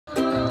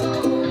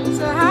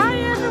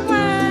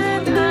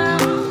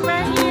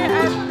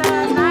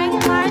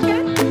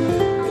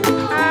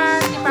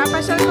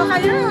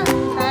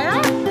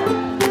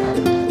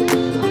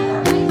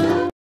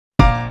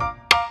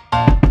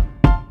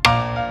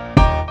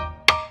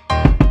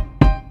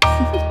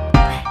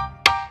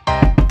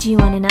Do you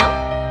want to know?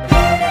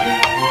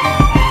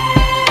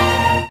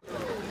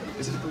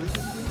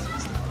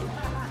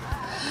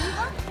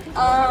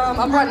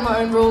 I'm writing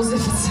my own rules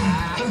if it's...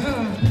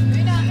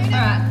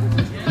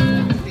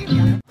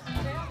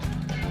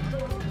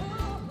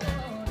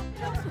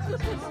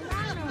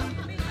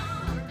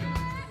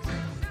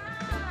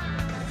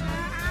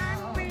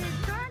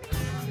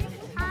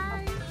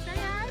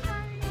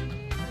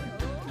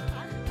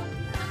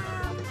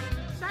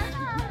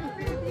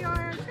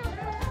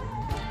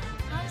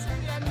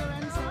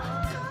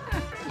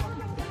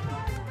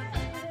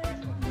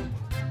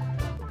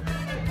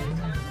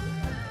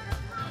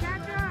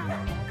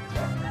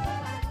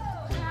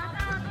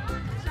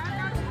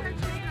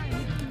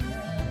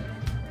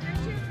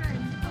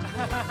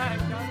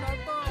 Alright.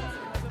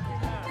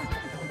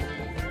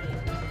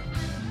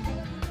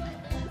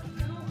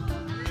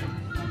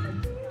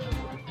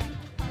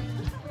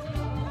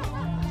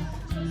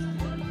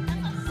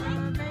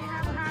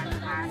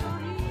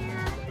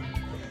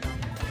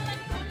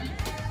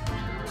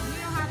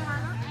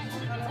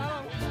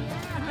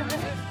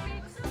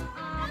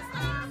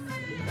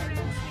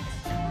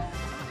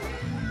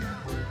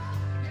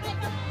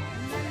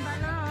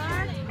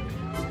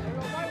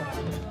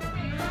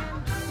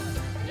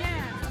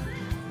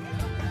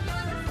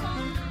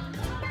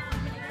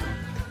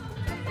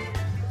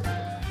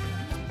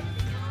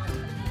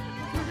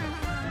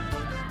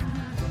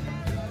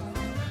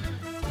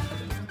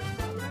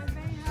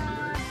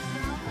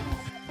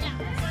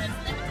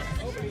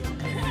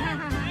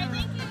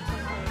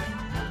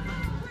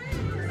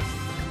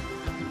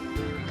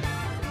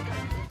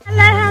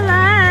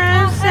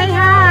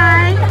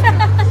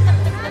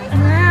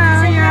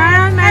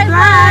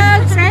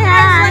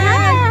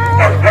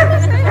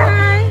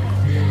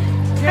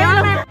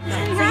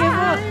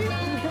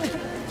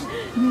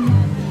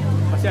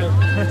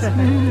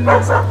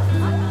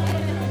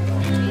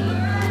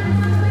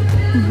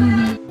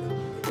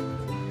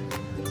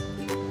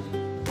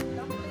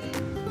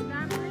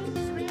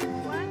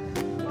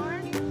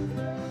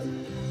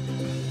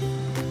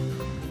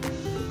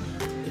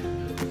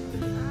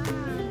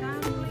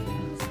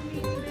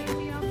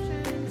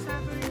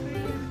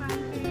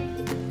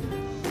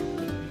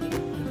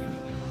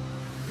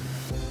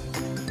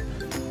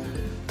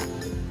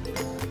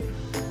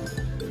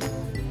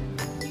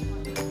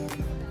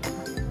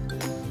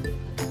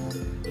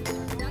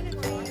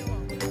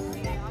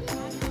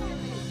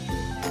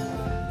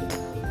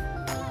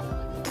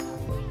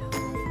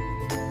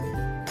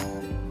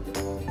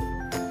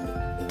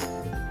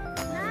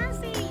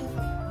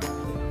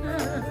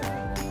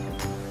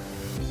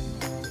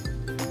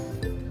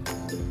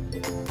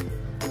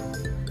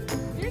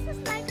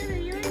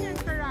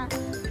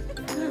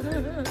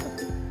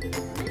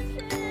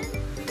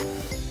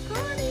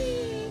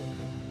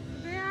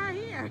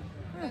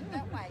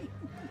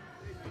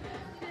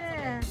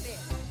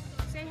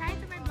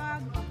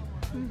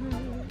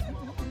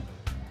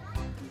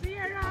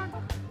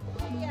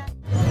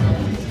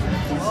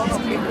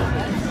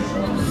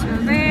 So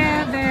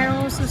they're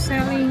also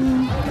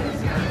selling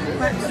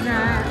what's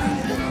that?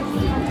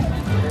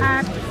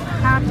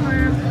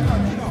 Hopper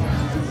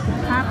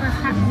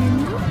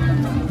menu.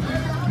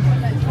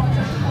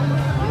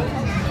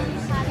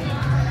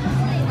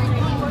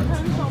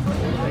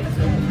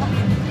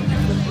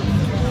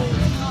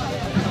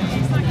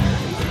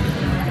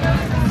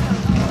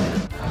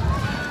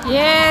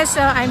 Yeah,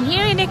 so I'm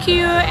here in the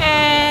queue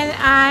and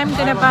I'm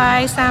gonna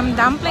buy some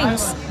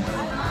dumplings.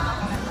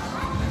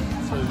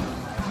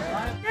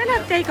 You're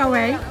not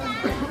takeaway?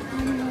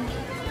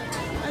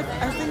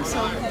 I think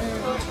so.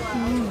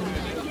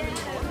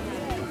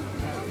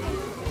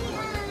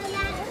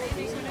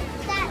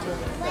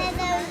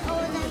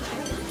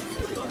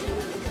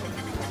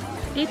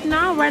 Eat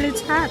now while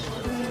it's hot.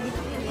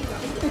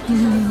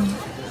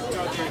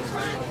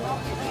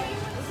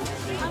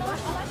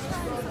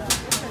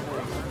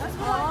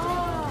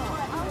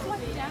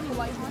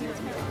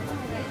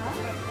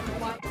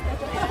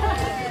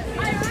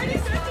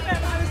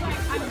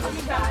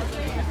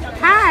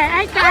 Hi,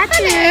 I got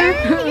you.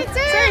 You too.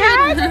 Say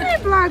hi to my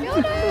vlog.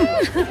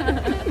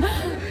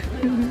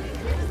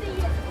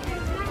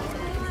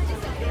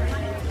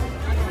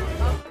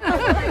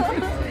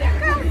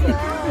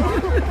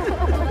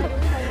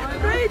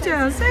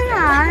 Rachel, say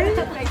hi.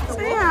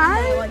 Say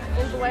hi.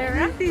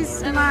 This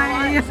is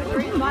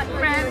my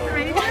friend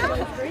Rachel.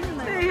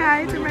 Say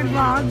hi to my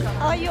vlog.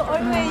 Oh, you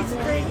always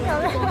bring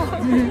her.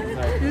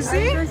 You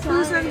see?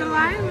 Who's on the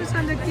line? Who's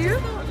on the queue?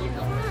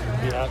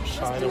 Yeah,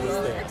 Shina was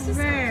there.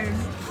 Where?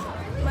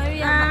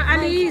 Maria,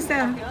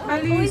 Alisa. my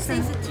voice Alisa.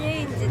 is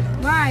changed.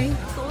 Why?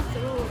 So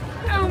through.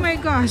 Oh my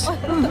gosh.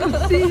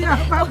 See ya.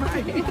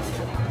 Bye-bye.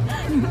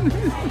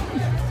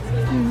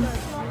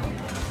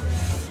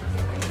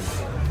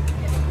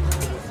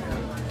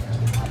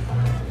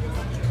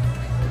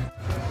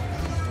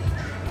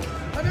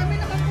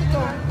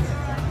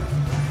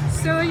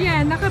 So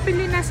yeah,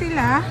 nakabili na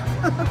sila.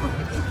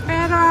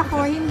 Pero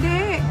ako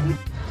hindi.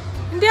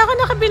 Hindi ako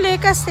nakabili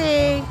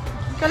kasi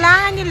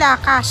kailangan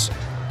nila cash.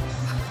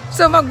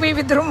 So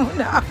mag-withdraw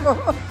muna ako.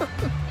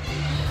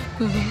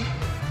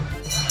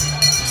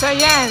 So,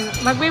 yan.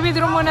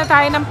 Magwi-withdraw muna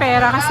tayo ng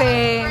pera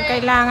kasi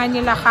kailangan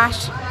nila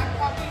cash.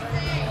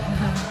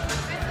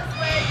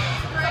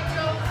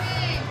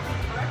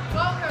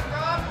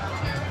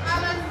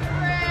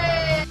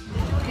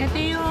 Ito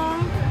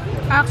yung,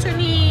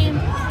 actually,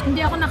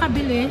 hindi ako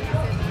nakabili.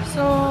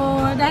 So,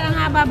 dahil ang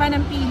haba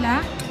ng pila,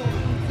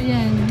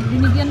 ayan,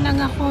 binigyan lang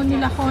ako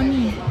nila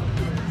Connie.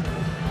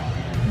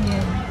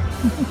 Ayan.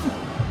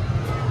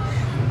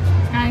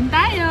 Kain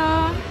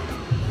tayo!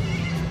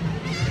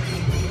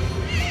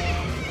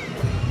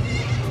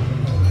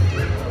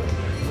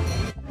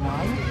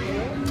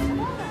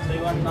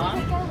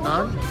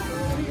 Naan?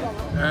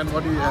 And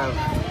what do you have?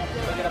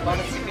 We're gonna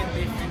butter chicken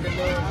beef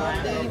vindaloo,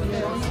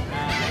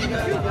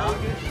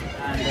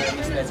 and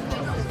business.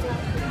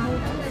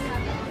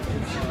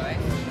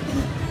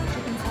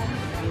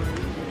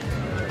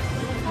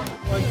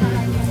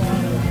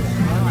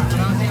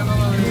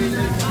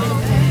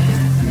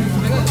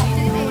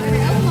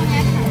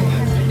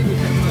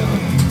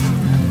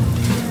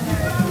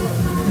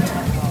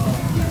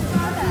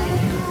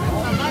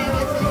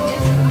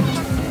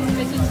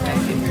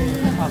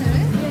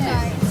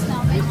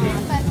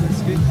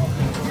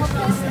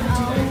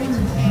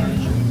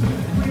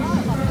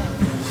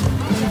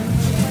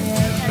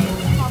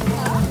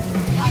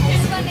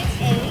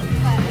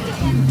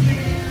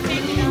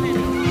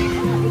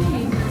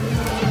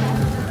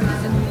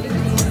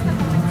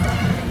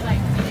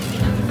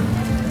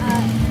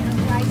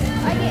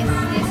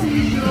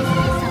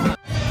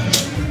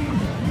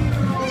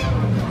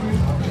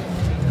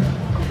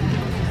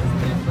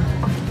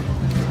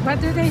 What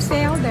do they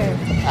sell there?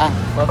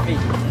 Coffee.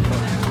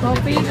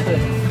 Coffee?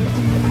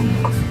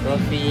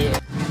 Coffee,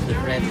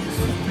 different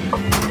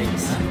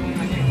drinks.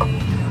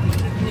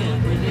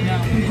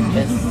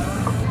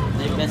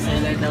 The best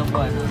seller daw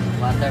po,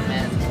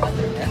 watermelon.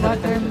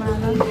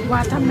 Watermelon.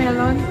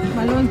 Watermelon?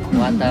 Malon?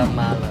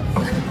 Watermelon.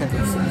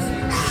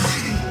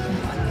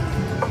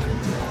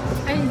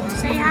 Ay,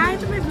 say hi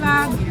to my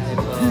vlog.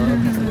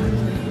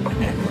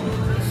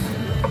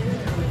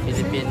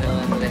 Filipino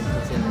rest po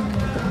sila.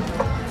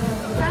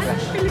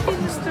 Parang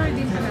Filipino store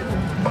din pala ito.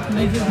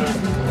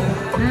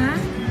 Ha?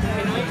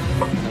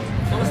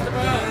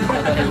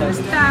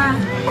 Kamusta?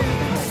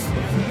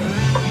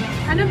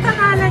 Anong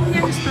pangalan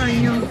niyang store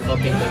niyo?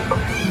 Coffee ko.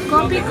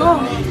 Coffee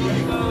ko.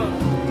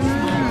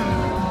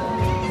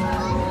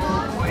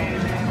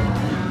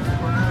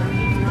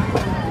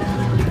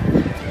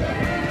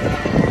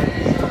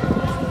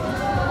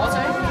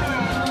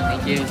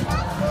 Thank you.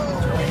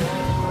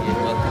 You're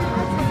welcome.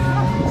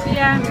 See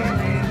ya.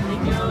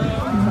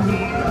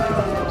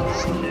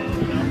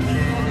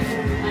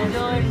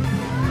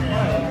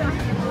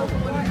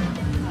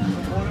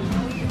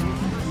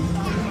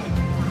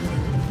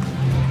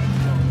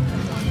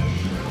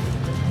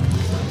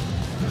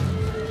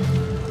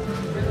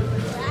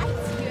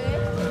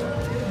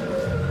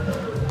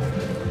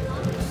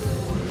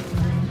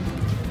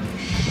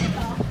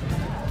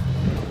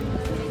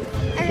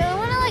 I really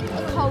want to like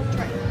a cold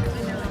drink.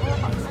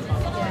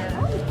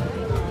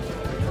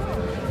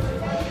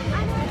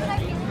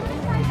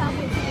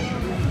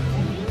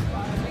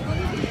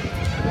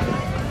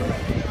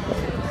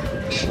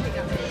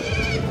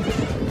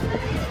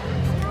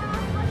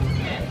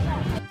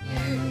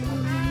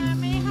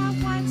 May I have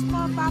one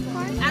small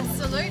popcorn?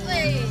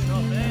 Absolutely.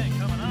 Oh man,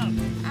 coming up.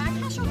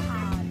 Cash or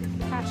card?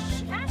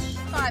 Cash. Cash.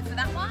 5 for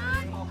that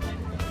one.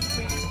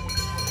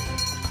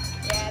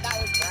 Yeah, that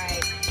was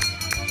great.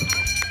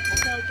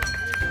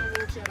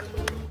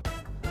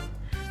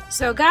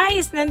 So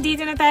guys,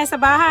 nandito na tayo sa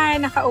bahay.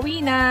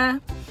 Nakauwi na.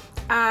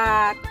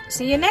 At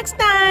see you next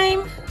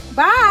time.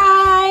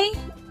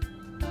 Bye!